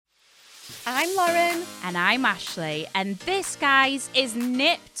I'm Lauren. And I'm Ashley. And this, guys, is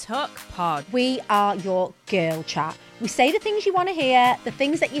Nip Tuck Pod. We are your girl chat. We say the things you want to hear, the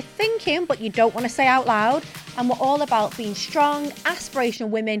things that you're thinking but you don't want to say out loud. And we're all about being strong, aspirational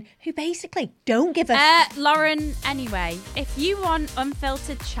women who basically don't give a... Lauren, anyway, if you want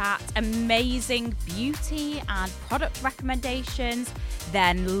unfiltered chat, amazing beauty and product recommendations,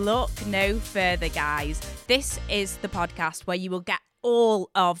 then look no further, guys. This is the podcast where you will get all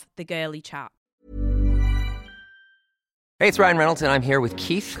of the girly chat. Hey, it's Ryan Reynolds, and I'm here with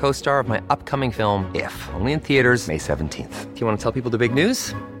Keith, co-star of my upcoming film, If, only in theaters May 17th. Do you want to tell people the big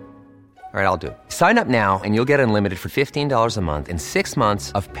news? All right, I'll do it. Sign up now and you'll get unlimited for $15 a month and 6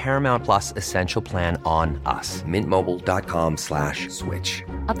 months of Paramount Plus Essential Plan on us. MintMobile.com/switch.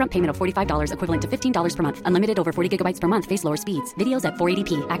 Upfront payment of $45 equivalent to $15 per month. Unlimited over 40 gigabytes per month. Face lower speeds. Videos at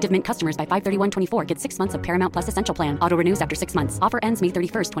 480p. Active Mint customers by 531.24 get 6 months of Paramount Plus Essential Plan. Auto renews after 6 months. Offer ends May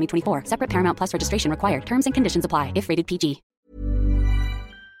 31st, 2024. Separate Paramount Plus registration required. Terms and conditions apply if rated PG.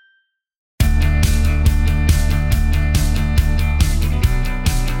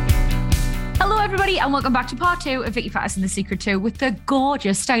 Hello, everybody, and welcome back to part 2 of Vicky Pattis and the Secret 2 with the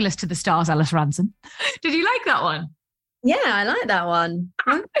gorgeous Stylist to the Stars, Ellis Ranson. Did you like that one? Yeah, I like that one.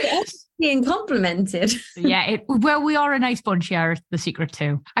 I'm being complimented. Yeah, well, we are a nice bunch here at The Secret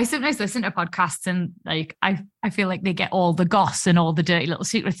 2. I sometimes listen to podcasts and I feel like they get all the goss and all the dirty little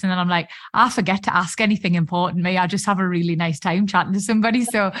secrets, and then I'm like, I forget to ask anything important. I just have a really nice time chatting to somebody.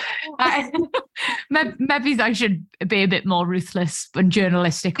 So maybe I should be a bit more ruthless and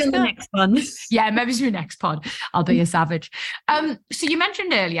journalistic. In the next one. Yeah, maybe it's your next pod. I'll be a savage. So you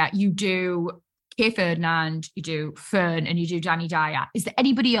mentioned earlier you do Kay Ferdinand, you do Fern, and you do Danny Dyer. Is there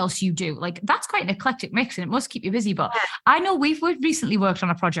anybody else you do? Like, that's quite an eclectic mix and it must keep you busy. But I know we've recently worked on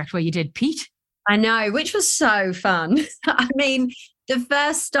a project where you did Pete. I know, which was so fun. I mean, the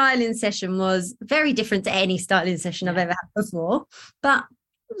first styling session was very different to any styling session I've ever had before, but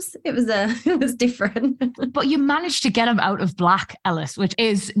it was different. But you managed to get him out of black, Ellis, which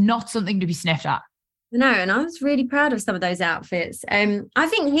is not something to be sniffed at. No, and I was really proud of some of those outfits. I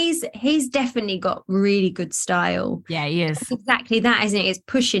think he's definitely got really good style. Yeah, he is. That's exactly that, isn't it? It's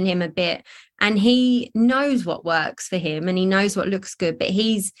pushing him a bit, and he knows what works for him and he knows what looks good. But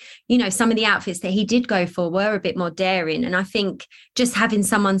he's, some of the outfits that he did go for were a bit more daring. And I think just having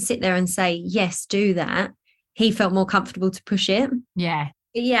someone sit there and say, yes, do that, he felt more comfortable to push it. Yeah.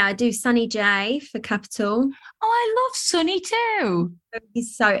 But yeah, I do Sunny J for Capital. Oh, I love Sunny too.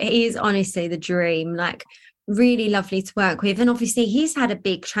 He is honestly the dream, like really lovely to work with. And obviously he's had a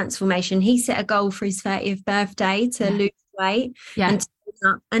big transformation. He set a goal for his 30th birthday to lose weight. Yeah.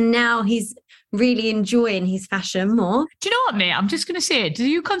 And now he's really enjoying his fashion more. Do you know what, mate? I'm just going to say, do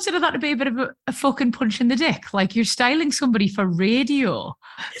you consider that to be a bit of a fucking punch in the dick? Like, you're styling somebody for radio.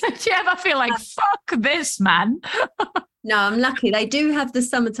 Do you ever feel like, fuck this, man? No, I'm lucky. They do have the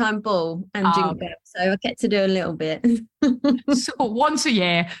summertime ball and jingle bells, so I get to do a little bit. So once a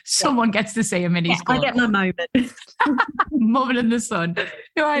year, someone gets to see him in his I get my moment. Moment in the sun.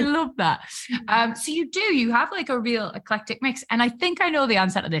 No, I love that. So you have like a real eclectic mix. And I think I know the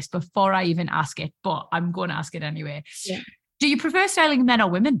answer to this before I even ask it, but I'm going to ask it anyway. Yeah. Do you prefer styling men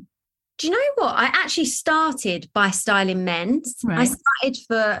or women? Do you know what? I actually started by styling men. Right. I started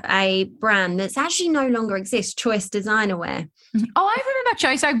for a brand that's actually no longer exists, Choice Designer Wear. Oh, I remember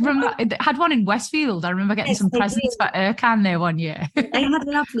Choice. I remember I had one in Westfield. I remember getting some presents for Ercan there one year. They had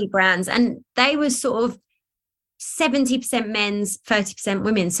lovely brands and they were sort of 70% men's, 30%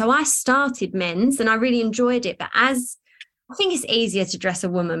 women. So I started men's and I really enjoyed it. But I think it's easier to dress a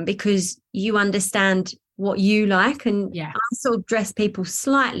woman because you understand what you like, and I sort of dress people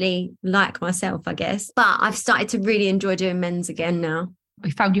slightly like myself, I guess. But I've started to really enjoy doing men's again now. We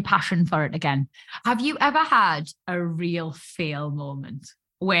found your passion for it again. Have you ever had a real fail moment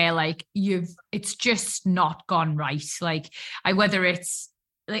where like it's just not gone right? Like whether it's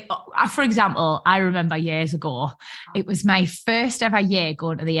like, for example, I remember years ago, it was my first ever year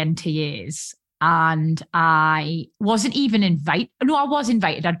going to the NTAs. And I wasn't even invited. No, I was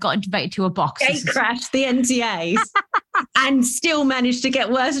invited. I'd got invited to a box. Gate crashed the NTAs and still managed to get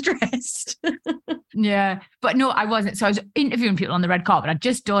worse dressed. Yeah, but no, I wasn't. So I was interviewing people on the red carpet. I'd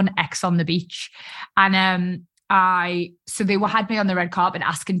just done X on the beach. And so they had me on the red carpet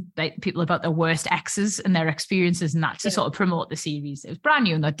asking people about their worst exes and their experiences and that to sort of promote the series. It was brand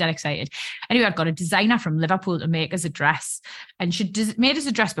new and they're dead excited. Anyway, I'd got a designer from Liverpool to make us a dress, and she made us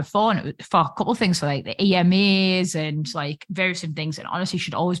a dress before, and it was for a couple of things, for like the EMAs and like various things. And honestly,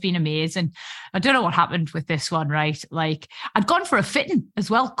 she'd always been amazing. I don't know what happened with this one, right? Like I'd gone for a fitting as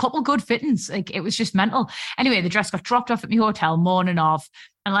well, couple good fittings. Like it was just mental. Anyway, the dress got dropped off at my hotel morning of.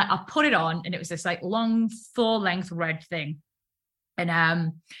 And like I put it on, and it was this like long full length red thing,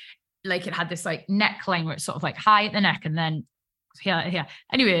 and like it had this like neckline where it's sort of like high at the neck, and then here.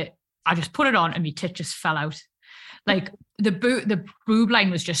 Anyway, I just put it on, and my tit just fell out. Like the boob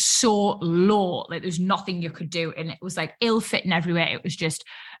line was just so low, like there's nothing you could do, and it was like ill-fitting everywhere. It was just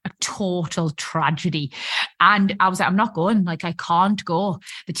a total tragedy, and I was like, I'm not going. Like, I can't go.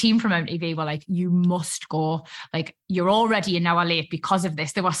 The team from MTV were like, you must go. Like, you're already an hour late because of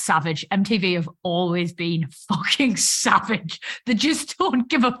this. They were savage. MTV have always been fucking savage. They just don't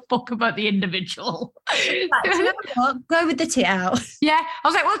give a fuck about the individual. Go with the tit out. Yeah, I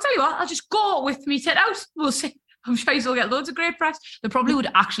was like, well, I'll tell you what, I'll just go with me tit out. We'll see. I'm sure you'll get loads of great press. They probably would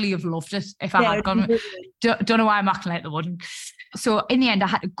actually have loved it if I had gone. Don't know why I'm acting like they wouldn't. So in the end, I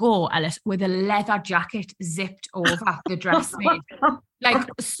had to go, Ellis, with a leather jacket zipped over the dress made.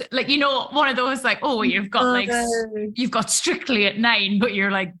 Like, you know, one of those like, oh, you've got Strictly at 9, but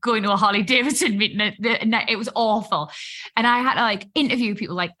you're like going to a Harley Davidson meeting. It was awful. And I had to like interview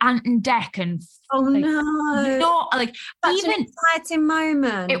people like Ant and Dec and like such even an exciting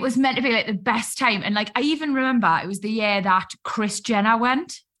moment. It was meant to be like the best time. And like I even remember it was the year that Kris Jenner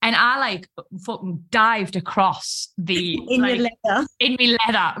went. And I like fucking dived across the in my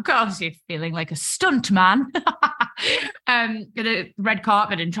leather. Of course, you're feeling like a stunt man. The red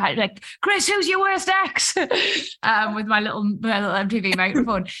carpet and try like, Chris, who's your worst ex? With my little MTV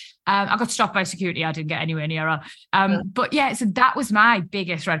microphone. I got stopped by security. I didn't get anywhere near her. But yeah, so that was my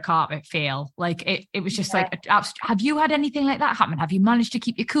biggest red carpet fail. Like it was just like, have you had anything like that happen? Have you managed to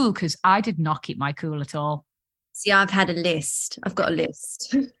keep your cool? Because I did not keep my cool at all. See, I've had a list. I've got a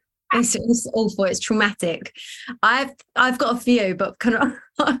list. It's awful. It's traumatic. I've got a few, but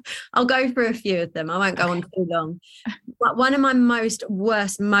I'll go through a few of them. I won't go on too long. But one of my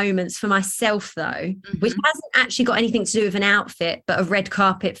worst moments for myself, though, which hasn't actually got anything to do with an outfit, but a red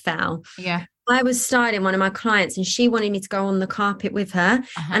carpet foul. Yeah. I was styling one of my clients and she wanted me to go on the carpet with her,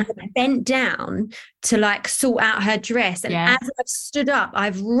 and I bent down to like sort out her dress. And as I've stood up,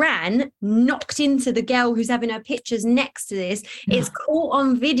 I've knocked into the girl who's having her pictures next to this. It's caught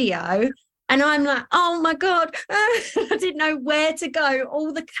on video. And I'm like, oh my God, I didn't know where to go.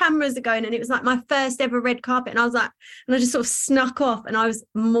 All the cameras are going. And it was like my first ever red carpet. And I was like, and I just sort of snuck off and I was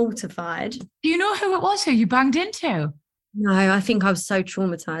mortified. Do you know who it was who you banged into? No, I think I was so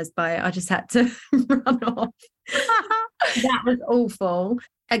traumatized by it. I just had to run off. That was awful.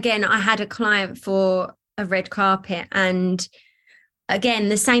 Again, I had a client for a red carpet, and again,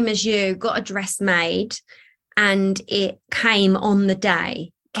 the same as you, got a dress made and it came on the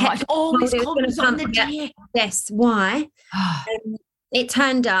day. It always comes on the day. Yes, why? It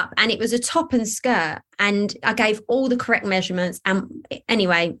turned up and it was a top and skirt, and I gave all the correct measurements. And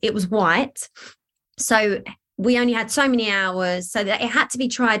anyway, it was white. So we only had so many hours, so that it had to be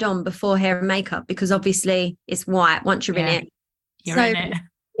tried on before hair and makeup, because obviously it's white once you're in it. You're in it.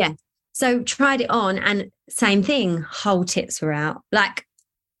 Yeah. So tried it on, and same thing, whole tits were out, like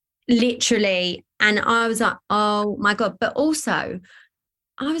literally. And I was like, oh my God. But also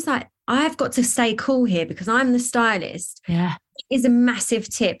I was like, I've got to stay cool here because I'm the stylist. Yeah. It is a massive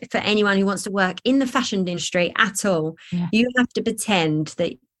tip for anyone who wants to work in the fashion industry at all. Yeah. You have to pretend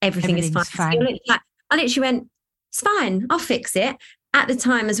that everything's fine. So I literally went, it's fine, I'll fix it. At the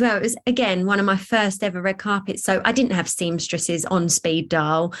time as well, it was, again, one of my first ever red carpets. So I didn't have seamstresses on speed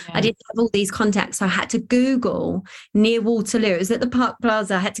dial. Yeah. I didn't have all these contacts. So I had to Google near Waterloo. It was at the Park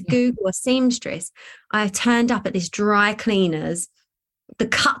Plaza. I had to Google a seamstress. I turned up at this dry cleaners. The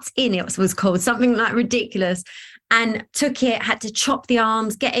Cut In, it was called, something like ridiculous. And took it, had to chop the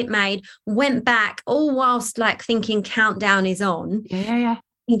arms, get it made, went back, all whilst like thinking countdown is on. Yeah.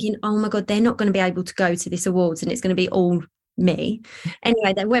 Thinking, oh my God, they're not going to be able to go to this awards and it's going to be all me.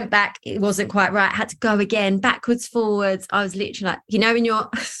 Anyway, they went back, it wasn't quite right, had to go again, backwards, forwards. I was literally like, you know, when you're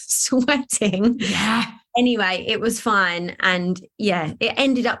sweating. Yeah. Anyway, it was fine. And yeah, it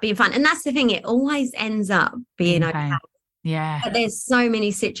ended up being fun. And that's the thing, it always ends up being okay. Yeah. But there's so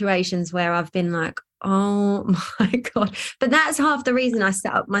many situations where I've been like, oh my God. But that's half the reason I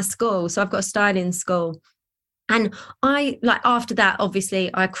set up my school. So I've got a styling school. And I, like, after that, obviously,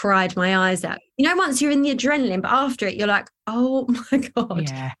 I cried my eyes out. You know, once you're in the adrenaline, but after it, you're like, oh my God.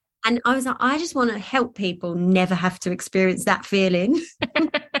 Yeah. And I was like, I just want to help people never have to experience that feeling.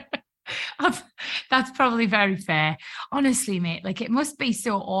 That's probably very fair. Honestly, mate, like, it must be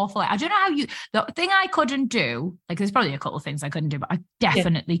so awful. I don't know how the thing I couldn't do, like, there's probably a couple of things I couldn't do, but I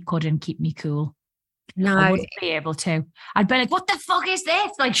definitely couldn't keep me cool. No, I wouldn't be able to. I'd be like, what the fuck is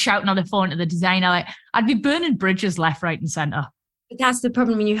this? Like, shouting on the phone to the designer. Like, I'd be burning bridges left, right and centre. That's the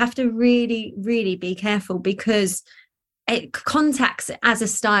problem. You have to really, really be careful, because contacts as a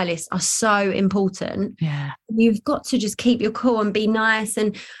stylist are so important. Yeah. You've got to just keep your cool and be nice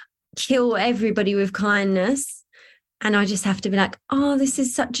and kill everybody with kindness. And I just have to be like, oh, this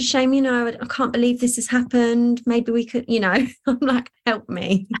is such a shame. I can't believe this has happened. Maybe we could, I'm like, help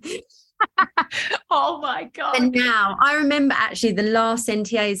me. Oh my God. And now I remember actually the last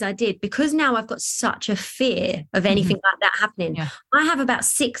NTAs I did, because now I've got such a fear of anything like that happening. Yeah. I have about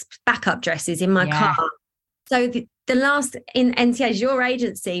 6 backup dresses in my car. So the last in NTAs, your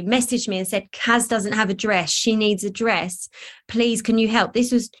agency messaged me and said, Kaz doesn't have a dress. She needs a dress. Please, can you help?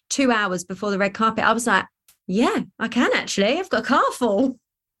 This was 2 hours before the red carpet. I was like, yeah, I can actually. I've got a car full.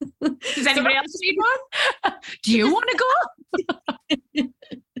 Does anybody else need one? Do you want to go?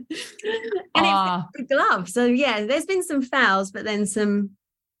 And it's a glove. So yeah, there's been some fails, but then some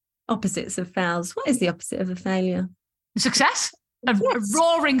opposites of fails. What is the opposite of a failure? Success. A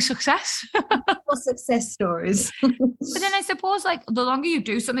roaring success. Or success stories. But then I suppose, like, the longer you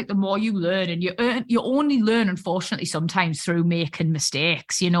do something, the more you learn, and you only learn, unfortunately, sometimes through making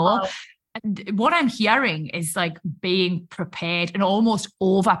mistakes, Oh. And what I'm hearing is like being prepared and almost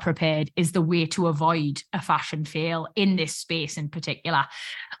over prepared is the way to avoid a fashion fail in this space in particular.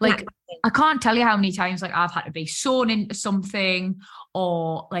 Like, I can't tell you how many times like I've had to be sewn into something,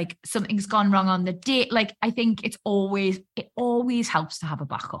 or like something's gone wrong on the date. Like, I think it always helps to have a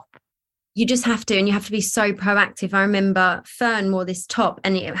backup. You just have to, and you have to be so proactive. I remember Fern wore this top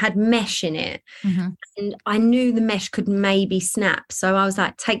and it had mesh in it. Mm-hmm. And I knew the mesh could maybe snap. So I was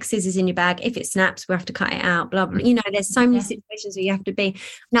like, take scissors in your bag. If it snaps, we'll have to cut it out, blah, blah. There's so many situations where you have to be.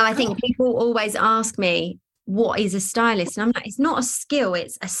 Now, I think people always ask me, what is a stylist? And I'm like, it's not a skill,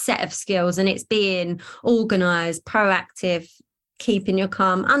 it's a set of skills. And it's being organised, proactive, keeping your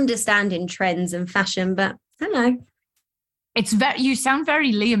calm, understanding trends and fashion. But I don't know. You sound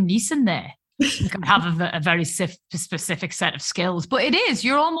very Liam Neeson there. You can have a very specific set of skills, but it is.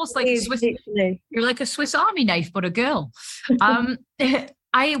 You're almost like you're like a Swiss Army knife, but a girl. I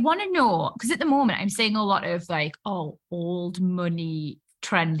want to know, because at the moment I'm seeing a lot of like, old money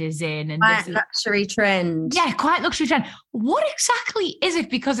trend is in, and quite luxury trend. Yeah, quite luxury trend. What exactly is it?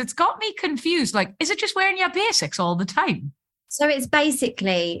 Because it's got me confused. Like, is it just wearing your basics all the time? So it's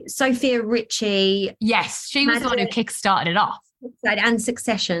basically Sophia Richie. Yes, she was the one who kickstarted it off. And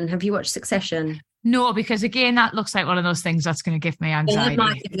Succession. Have you watched Succession? No, because again, that looks like one of those things that's going to give me anxiety. It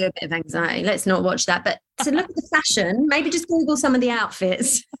might give you a bit of anxiety. Let's not watch that. But to look at the fashion, maybe just Google some of the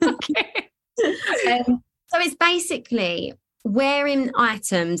outfits. Okay. So it's basically wearing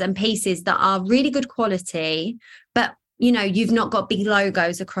items and pieces that are really good quality, but, you've not got big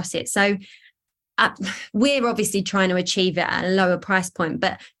logos across it. So we're obviously trying to achieve it at a lower price point,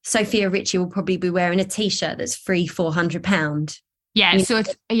 but Sophia Richie will probably be wearing a t-shirt that's £400. Yeah, so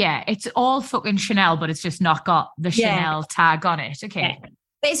it's all fucking Chanel, but it's just not got the Chanel tag on it. Okay. Yeah.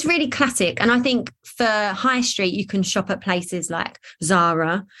 But it's really classic. And I think for high street, you can shop at places like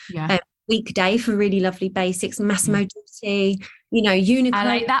Zara, Weekday for really lovely basics, Massimo Dutti, Uniqlo. I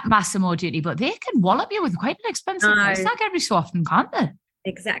like that Massimo Dutti, but they can wallop you with quite an expensive price tag every so often, can't they?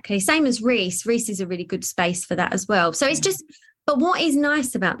 Exactly. Same as Reese. Reese is a really good space for that as well. So it's just, but what is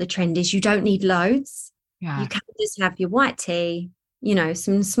nice about the trend is you don't need loads. Yeah. You can just have your white tee,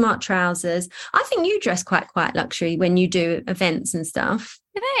 some smart trousers. I think you dress quite luxury when you do events and stuff.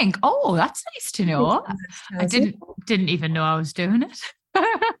 You think? Oh, that's nice to know. I didn't even know I was doing it.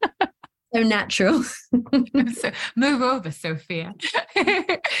 So natural. So move over, Sophia.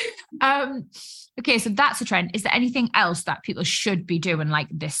 Okay, so that's a trend. Is there anything else that people should be doing like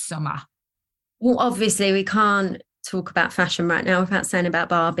this summer? Well, obviously we can't talk about fashion right now without saying about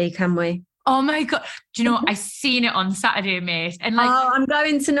Barbie, can we? Oh my God. Do you know, I seen it on Saturday, mate. And I'm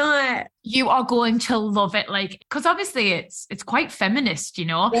going tonight. You are going to love it. Like, because obviously it's quite feminist,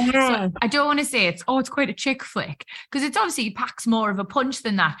 Yeah. So I don't want to say it's quite a chick flick, because it's obviously packs more of a punch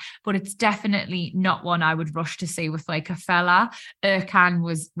than that, but it's definitely not one I would rush to see with like a fella. Erkan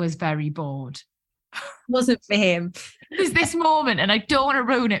was very bored. Wasn't for him. There's this moment, and I don't want to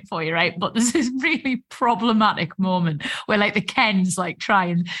ruin it for you, right? But there's this really problematic moment where like the Kens like try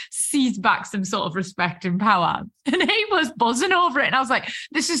and seize back some sort of respect and power. And he was buzzing over it. And I was like,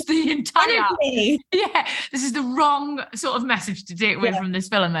 this is the entire, this is the wrong sort of message to take away from this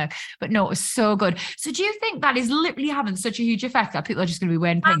film. But no, it was so good. So do you think that is literally having such a huge effect that people are just going to be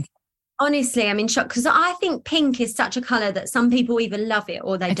wearing pink? Honestly, I'm in shock, because I think pink is such a colour that some people either love it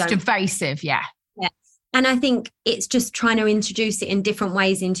or they don't. It's divisive, yeah. And I think it's just trying to introduce it in different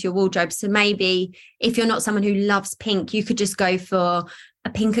ways into your wardrobe. So maybe if you're not someone who loves pink, you could just go for a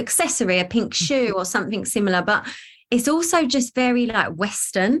pink accessory, a pink shoe or something similar. But it's also just very like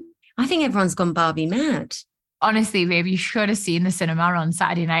Western. I think everyone's gone Barbie mad. Honestly, babe, you should have seen the cinema on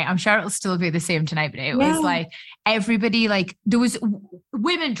Saturday night. I'm sure it'll still be the same tonight, but it was like everybody, like there was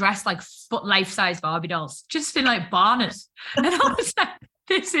women dressed like life-size Barbie dolls, just in like Barnet. And I was like,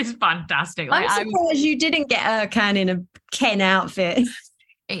 this is fantastic. Like, I'm surprised you didn't get a Ken in a Ken outfit.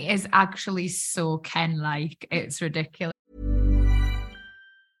 It is actually so Ken-like. It's ridiculous.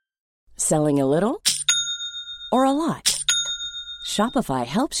 Selling a little or a lot? Shopify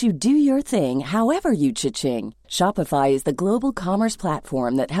helps you do your thing however you cha-ching. Shopify is the global commerce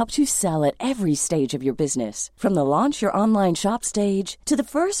platform that helps you sell at every stage of your business. From the launch your online shop stage to the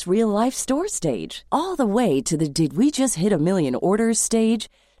first real-life store stage, all the way to the did we just hit a million orders stage.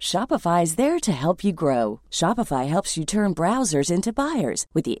 Shopify is there to help you grow. Shopify helps you turn browsers into buyers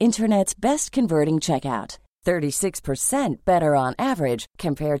with the internet's best converting checkout. 36% better on average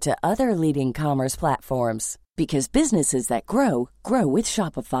compared to other leading commerce platforms. Because businesses that grow with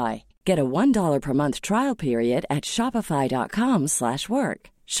Shopify. Get a $1 per month trial period at shopify.com/work.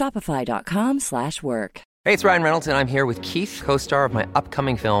 Shopify.com/work. Hey, it's Ryan Reynolds, and I'm here with Keith, co-star of my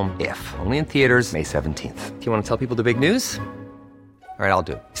upcoming film, If, only in theaters May 17th. Do you want to tell people the big news? All right, I'll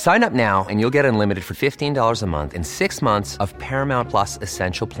do it. Sign up now and you'll get unlimited for $15 a month and 6 months of Paramount Plus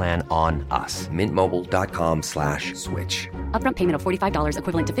Essential Plan on us. Mintmobile.com/switch. Upfront payment of $45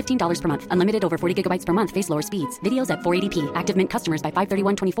 equivalent to $15 per month. Unlimited over 40 gigabytes per month. Face lower speeds. Videos at 480p. Active Mint customers by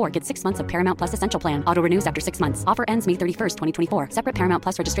 531.24 get 6 months of Paramount Plus Essential Plan. Auto renews after 6 months. Offer ends May 31st, 2024. Separate Paramount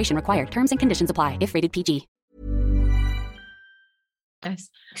Plus registration required. Terms and conditions apply if rated PG.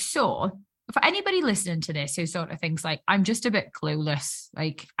 So, for anybody listening to this who sort of thinks like, I'm just a bit clueless,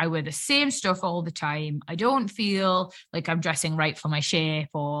 like I wear the same stuff all the time, I don't feel like I'm dressing right for my shape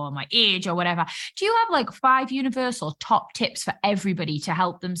or my age or whatever, do you have like 5 universal top tips for everybody to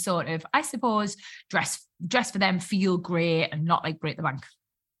help them sort of, I suppose, dress for them, feel great and not like break the bank?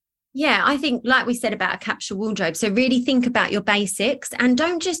 Yeah, I think like we said about a capsule wardrobe. So really think about your basics and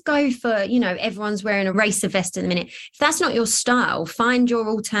don't just go for, everyone's wearing a racer vest in a minute. If that's not your style, find your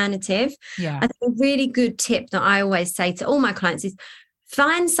alternative. Yeah. I think a really good tip that I always say to all my clients is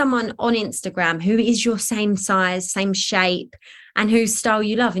find someone on Instagram who is your same size, same shape, and whose style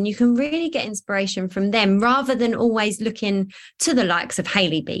you love. And you can really get inspiration from them rather than always looking to the likes of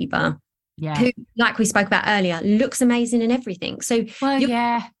Hailey Bieber, who, like we spoke about earlier, looks amazing in everything. So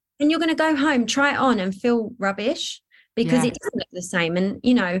and you're going to go home, try it on and feel rubbish because it doesn't look the same. And,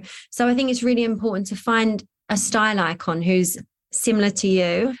 so I think it's really important to find a style icon who's similar to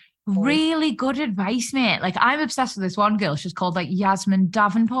you. Really good advice, mate. Like I'm obsessed with this one girl. She's called like Yasmin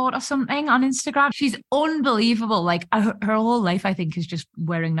Davenport or something on Instagram. She's unbelievable. Like her whole life, I think, is just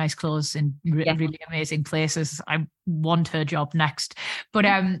wearing nice clothes in really amazing places. I want her job next. But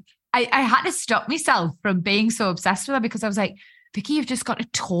I had to stop myself from being so obsessed with her because I was like, Vicky, you've just got a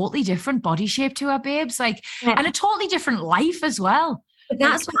totally different body shape to her, babes, and a totally different life as well. But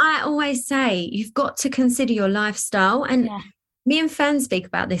that's what I always say. You've got to consider your lifestyle. And me and Fern speak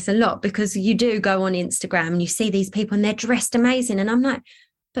about this a lot because you do go on Instagram and you see these people and they're dressed amazing. And I'm like,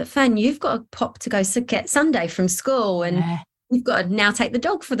 but Fern, you've got to pop to go get Sunday from school and you've got to now take the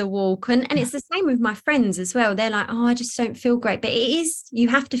dog for the walk. And it's the same with my friends as well. They're like, oh, I just don't feel great. But you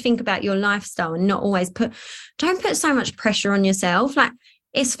have to think about your lifestyle and not always don't put so much pressure on yourself. Like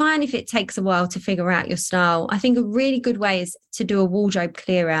it's fine if it takes a while to figure out your style. I think a really good way is to do a wardrobe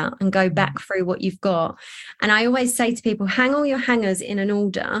clear out and go back through what you've got. And I always say to people, hang all your hangers in an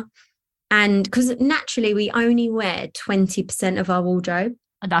order. And because naturally we only wear 20% of our wardrobe.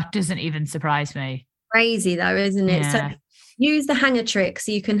 And that doesn't even surprise me. Crazy though, isn't it? Yeah. So use the hanger trick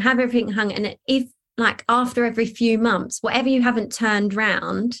so you can have everything hung. And if like after every few months, whatever you haven't turned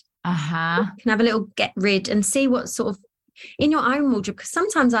round, you can have a little get rid and see what sort of in your own wardrobe. Because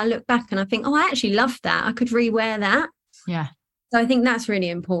sometimes I look back and I think, oh, I actually love that. I could rewear that. Yeah. So I think that's really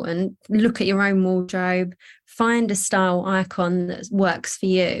important. Look at your own wardrobe, find a style icon that works for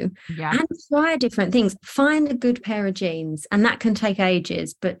you and try different things. Find a good pair of jeans and that can take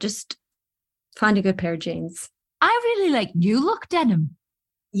ages, but just find a good pair of jeans. I really like New Look denim.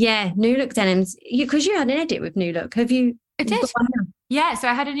 Yeah, New Look denims. Because you had an edit with New Look. Have you? I did. Yeah, so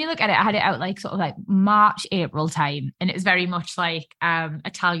I had a New Look edit. I had it out like sort of like March, April time. And it was very much like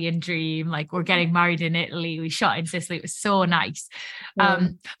Italian dream. Like we're getting married in Italy. We shot in Sicily. It was so nice.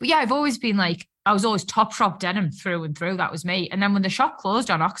 But yeah, I've always been like, I was always Topshop denim through and through. That was me. And then when the shop closed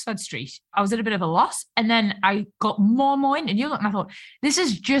on Oxford Street, I was at a bit of a loss. And then I got more into New Look. And I thought, this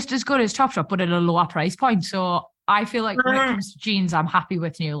is just as good as Topshop, but at a lower price point. So I feel like when it comes to jeans, I'm happy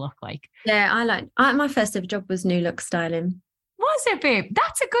with New Look. Like, yeah, my first ever job was New Look styling. Was it, babe?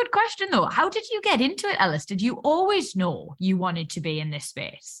 That's a good question, though. How did you get into it, Ellis? Did you always know you wanted to be in this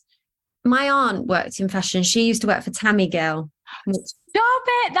space? my aunt worked in fashion. She used to work for Tammy Girl. Stop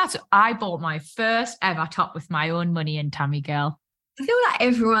it. I bought my first ever top with my own money in Tammy Girl. I feel like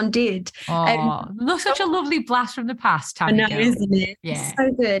everyone did. Oh, such a lovely blast from the past, Tammy Girl. Isn't it? Yeah. It's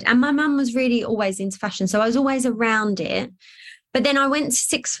so good. And my mum was really always into fashion, so I was always around it. But then I went to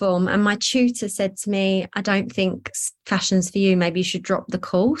sixth form and my tutor said to me, I don't think fashion's for you. Maybe you should drop the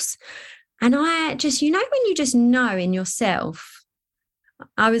course. And I just, when you just know in yourself,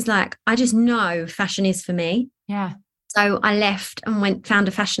 I was like, I just know fashion is for me. Yeah. So I left and found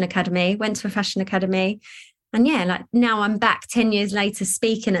a fashion academy, went to a fashion academy. And yeah, like now I'm back 10 years later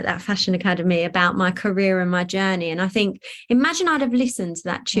speaking at that fashion academy about my career and my journey. And I think, imagine I'd have listened to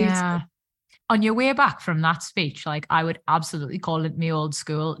that tutor. Yeah. On your way back from that speech, like I would absolutely call it me old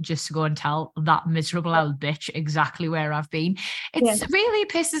school just to go and tell that miserable old bitch exactly where I've been. It really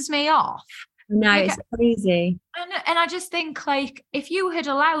pisses me off. No, like, it's crazy. And I just think, like, if you had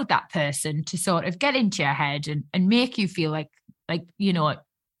allowed that person to sort of get into your head and make you feel like,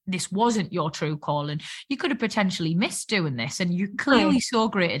 this wasn't your true calling, you could have potentially missed doing this, and you're clearly so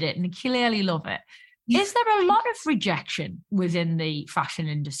great at it and you clearly love it. Is there a lot of rejection within the fashion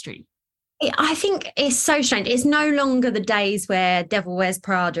industry? I think it's so strange. It's no longer the days where Devil Wears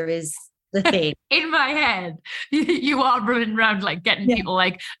Prada is the thing. In my head, you are running around like getting people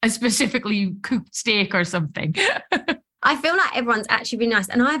like a specifically cooked steak or something. I feel like everyone's actually been nice.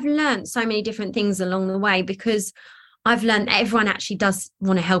 And I've learned so many different things along the way, because I've learned that everyone actually does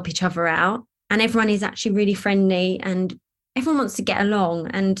want to help each other out, and everyone is actually really friendly and everyone wants to get along,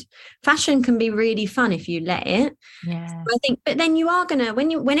 and fashion can be really fun if you let it. Yeah. So I think, but then you are going to,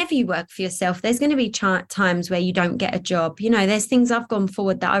 whenever you work for yourself, there's going to be times where you don't get a job. There's things I've gone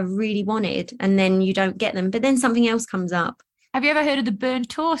forward that I really wanted and then you don't get them, but then something else comes up. Have you ever heard of the burnt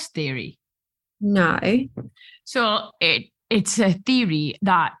toast theory? No. So it's a theory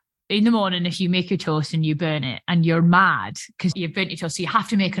that in the morning, if you make your toast and you burn it and you're mad because you've burnt your toast, so you have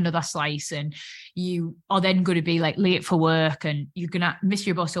to make another slice, and you are then going to be like late for work and you're going to miss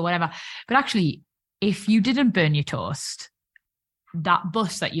your bus or whatever. But actually, if you didn't burn your toast, that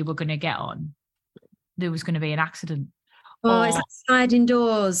bus that you were going to get on, there was going to be an accident. Oh, it's like sliding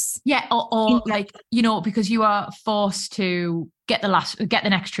doors. Yeah, or like, because you are forced to get the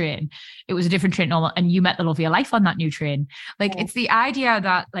next train. It was a different train normal, and you met the love of your life on that new train. Like, it's the idea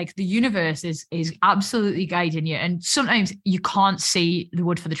that like the universe is absolutely guiding you, and sometimes you can't see the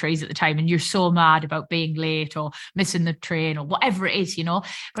wood for the trees at the time, and you're so mad about being late or missing the train or whatever it is,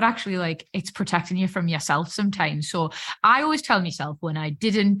 but actually like it's protecting you from yourself sometimes. So I always tell myself, when I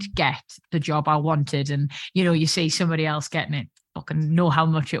didn't get the job I wanted, and you see somebody else getting it, fucking know how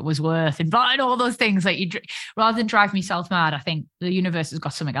much it was worth, and all those things, like rather than drive myself mad, I think the universe has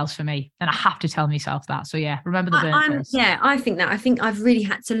got something else for me, and I have to tell myself that. So yeah, remember the burn toast. Yeah, I think I've really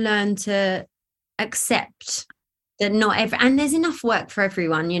had to learn to accept that not and there's enough work for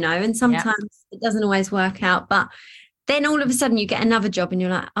everyone, and sometimes it doesn't always work out, but then all of a sudden you get another job and you're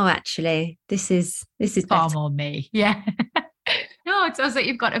like, oh, actually this is far better. more me. Yeah. No, it sounds like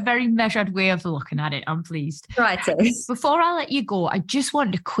you've got a very measured way of looking at it. I'm pleased. Right. Before I let you go, I just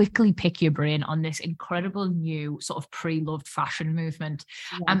wanted to quickly pick your brain on this incredible new sort of pre-loved fashion movement.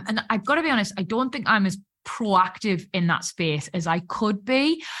 Yes. And I've got to be honest, I don't think I'm as proactive in that space as I could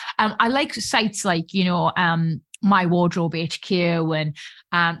be. I like sites like, My Wardrobe HQ and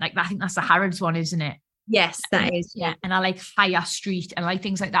like I think that's the Harrods one, isn't it? Yes, that is. Yeah. And I like Higher Street and I like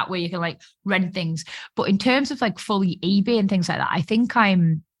things like that where you can like rent things. But in terms of like fully eBay and things like that, I think I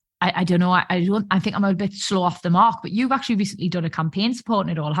don't know. I think I'm a bit slow off the mark, but you've actually recently done a campaign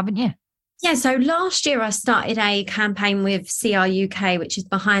supporting it all, haven't you? Yeah, so last year I started a campaign with CR UK, which is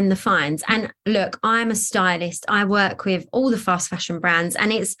Behind the Finds. And look, I'm a stylist. I work with all the fast fashion brands,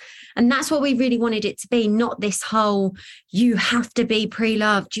 and that's what we really wanted it to be, not this whole you have to be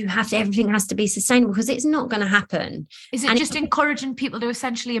pre-loved, everything has to be sustainable, because it's not going to happen. Is it just encouraging people to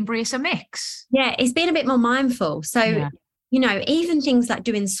essentially embrace a mix? Yeah, it's been a bit more mindful. So, even things like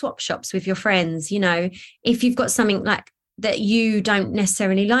doing swap shops with your friends, if you've got something like that you don't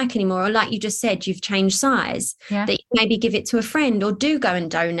necessarily like anymore, or like you just said, you've changed size, that you maybe give it to a friend or do go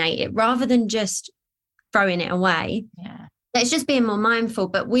and donate it rather than just throwing it away. Yeah. It's just being more mindful.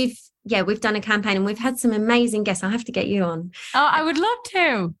 But we've done a campaign and we've had some amazing guests. I have to get you on. Oh, I would love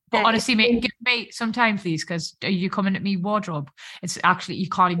to. But honestly, mate, give me some time, please, because you're coming at me wardrobe. It's actually, you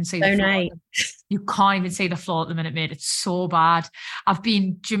can't even see the floor. You can't even see the floor at the minute, mate. It's so bad. I've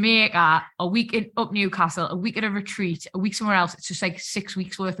been Jamaica, a week up Newcastle, a week at a retreat, a week somewhere else. It's just like 6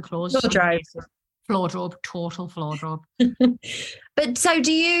 weeks worth of clothes. Wardrobe. Wardrobe, total wardrobe. But so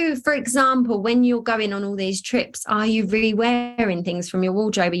do you, for example, when you're going on all these trips, are you re-wearing things from your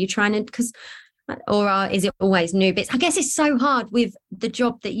wardrobe? Are you trying to, is it always new bits? I guess it's so hard with the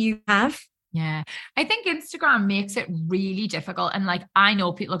job that you have. Yeah, I think Instagram makes it really difficult. And like, I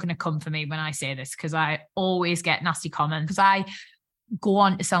know people are going to come for me when I say this, because I always get nasty comments, because I go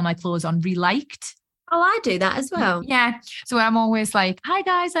on to sell my clothes on Reliked. Oh, I do that as well. Yeah. So I'm always like, hi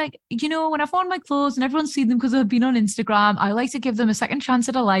guys, like, you know, when I found my clothes and everyone's seen them because I've been on Instagram, I like to give them a second chance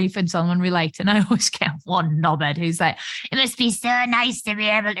at a life and someone Reliked. And I always get one knobhead who's like, it must be so nice to be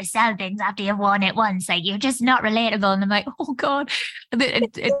able to sell things after you've worn it once. Like, you're just not relatable. And I'm like, oh God. They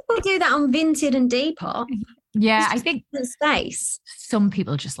do that on Vinted and Depop. Yeah, I think the space. Some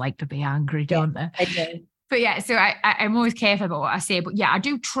people just like to be angry, don't they? I do. But yeah, so I'm always careful about what I say. But yeah, I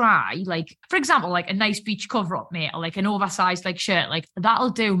do try, like, for example, like a nice beach cover up, mate, or like an oversized like shirt, like that'll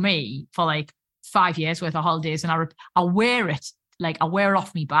do me for like 5 years worth of holidays. And I'll wear it, like I'll wear it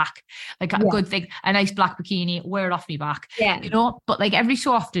off me back. Like a good thing, a nice black bikini, wear it off me back. Yeah. You know, but like every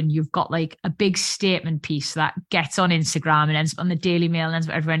so often you've got like a big statement piece that gets on Instagram and ends up on the Daily Mail and ends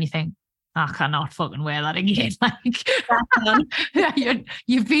up everywhere, and you think, I cannot fucking wear that again. Like,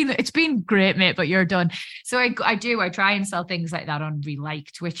 it's been great, mate, but you're done. So I try and sell things like that on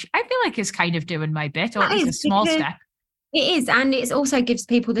Reliked, which I feel like is kind of doing my bit, or it's a small step. It is, and it also gives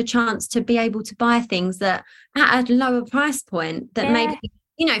people the chance to be able to buy things that at a lower price point that maybe,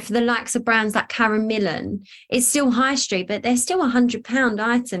 you know, for the likes of brands like Karen Millen, it's still high street, but they're still £100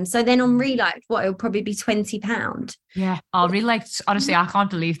 items. So then on Reliked, it'll probably be £20. Yeah. Oh, Reliked, honestly, I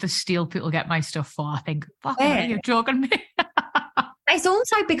can't believe the steal people get my stuff for. I think, fucking you're joking me. It's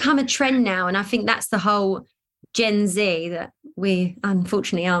also become a trend now, and I think that's the whole Gen Z that we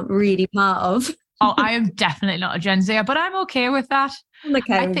unfortunately aren't really part of. Oh, I am definitely not a Gen Zer, but I'm okay with that. I'm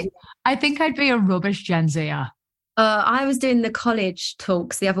okay. I think I'd be a rubbish Gen Zer. I was doing the college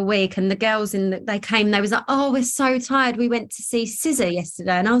talks the other week, and the girls they came, they was like, oh, we're so tired. We went to see SZA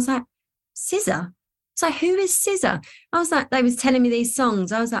yesterday. And I was like, SZA? So who is SZA? I was like, they was telling me these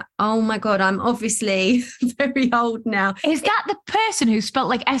songs. I was like, oh my God, I'm obviously very old now. Is that the person who spelled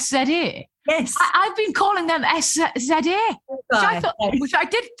like SZA? Yes. I've been calling them SZA, which I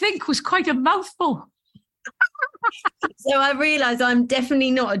did think was quite a mouthful. So I realised I'm definitely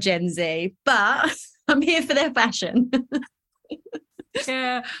not a Gen Z, but I'm here for their fashion.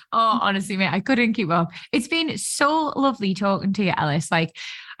 Yeah. Oh, honestly, mate, I couldn't keep up. It's been so lovely talking to you, Ellis. Like,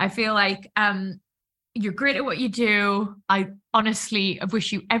 I feel like you're great at what you do. I honestly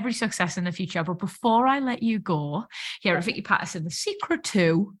wish you every success in the future. But before I let you go, here at Vicky Patterson, the secret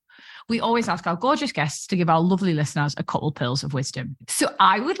to, we always ask our gorgeous guests to give our lovely listeners a couple pills of wisdom. So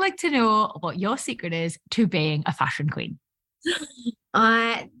I would like to know what your secret is to being a fashion queen.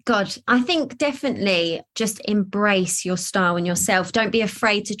 I think definitely just embrace your style and yourself. Don't be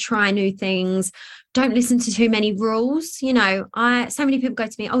afraid to try new things. Don't listen to too many rules. You know, so many people go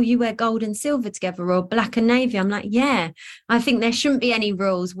to me, oh, you wear gold and silver together or black and navy. I'm like, yeah, I think there shouldn't be any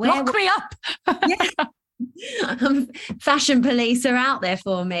rules. Lock me up. Yeah. Fashion police are out there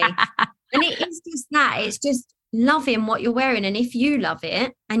for me. And it is just that. It's just loving what you're wearing. And if you love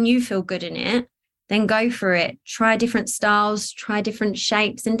it and you feel good in it, then go for it. Try different styles, try different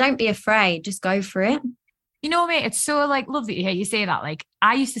shapes, and don't be afraid. Just go for it. You know, mate, it's so like lovely to hear you say that. Like,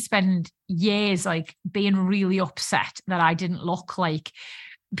 I used to spend years like being really upset that I didn't look like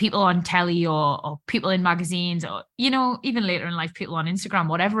people on telly or people in magazines, or, you know, even later in life, people on Instagram,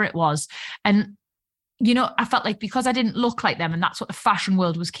 whatever it was. And, you know, I felt like because I didn't look like them, and that's what the fashion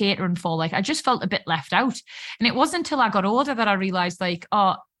world was catering for, like, I just felt a bit left out. And it wasn't until I got older that I realized, like,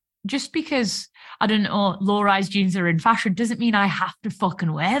 oh, just because, I don't know, low-rise jeans are in fashion doesn't mean I have to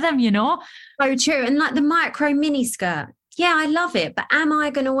fucking wear them, you know? So true. And like the micro mini skirt, yeah, I love it, but am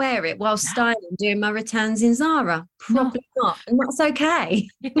I going to wear it while styling, doing my returns in Zara? Probably not. And that's okay.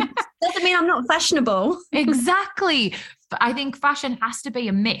 Doesn't mean I'm not fashionable. Exactly. But I think fashion has to be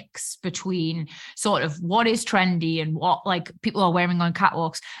a mix between sort of what is trendy and what like people are wearing on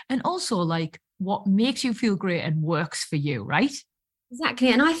catwalks, and also like what makes you feel great and works for you, right? Exactly.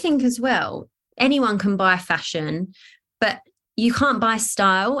 And I think as well, anyone can buy fashion, but you can't buy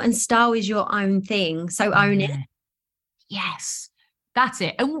style, and style is your own thing. So own it. Yes, that's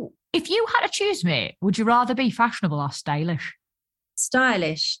it. And if you had to choose, mate, would you rather be fashionable or stylish?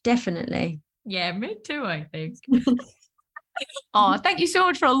 Stylish, definitely. Yeah, me too, I think. Oh, thank you so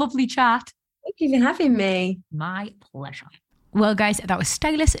much for a lovely chat. Thank you for having me. My pleasure. Well, guys, that was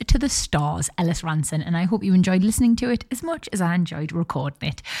Stylist to the Stars, Ellis Ranson, and I hope you enjoyed listening to it as much as I enjoyed recording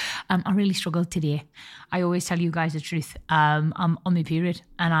it. I really struggled today. I always tell you guys the truth. I'm on my period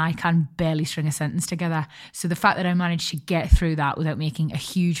and I can barely string a sentence together. So the fact that I managed to get through that without making a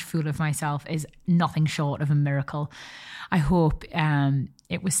huge fool of myself is nothing short of a miracle. I hope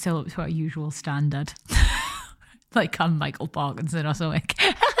it was still up to our usual standard. Like I'm Michael Parkinson or something.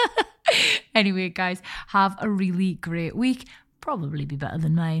 Anyway, guys, have a really great week. Probably be better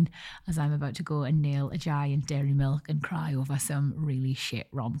than mine, as I'm about to go and nail a giant dairy milk and cry over some really shit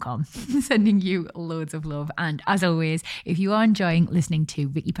rom-com. Sending you loads of love. And as always, if you are enjoying listening to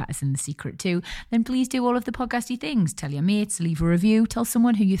Vicky Patterson The Secret too, then please do all of the podcasty things. Tell your mates, leave a review, tell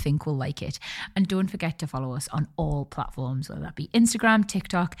someone who you think will like it. And don't forget to follow us on all platforms, whether that be Instagram,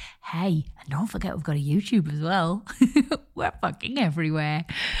 TikTok. Hey, and don't forget we've got a YouTube as well. We're fucking everywhere.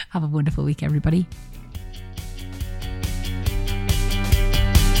 Have a wonderful week, everybody.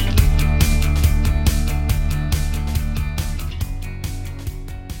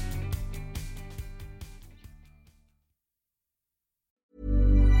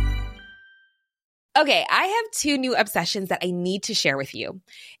 Okay, I have two new obsessions that I need to share with you.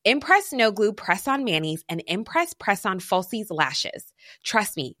 Impress No Glue Press-On Manis and Impress Press-On Falsies Lashes.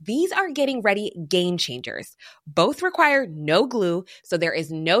 Trust me, these are getting ready game changers. Both require no glue, so there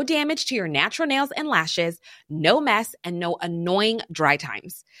is no damage to your natural nails and lashes, no mess, and no annoying dry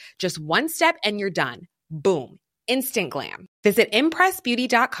times. Just one step and you're done. Boom. Instant glam. Visit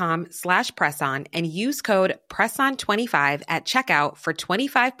impressbeauty.com/presson and use code PRESSON25 at checkout for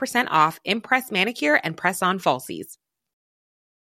 25% off Impress Manicure and Press-On Falsies.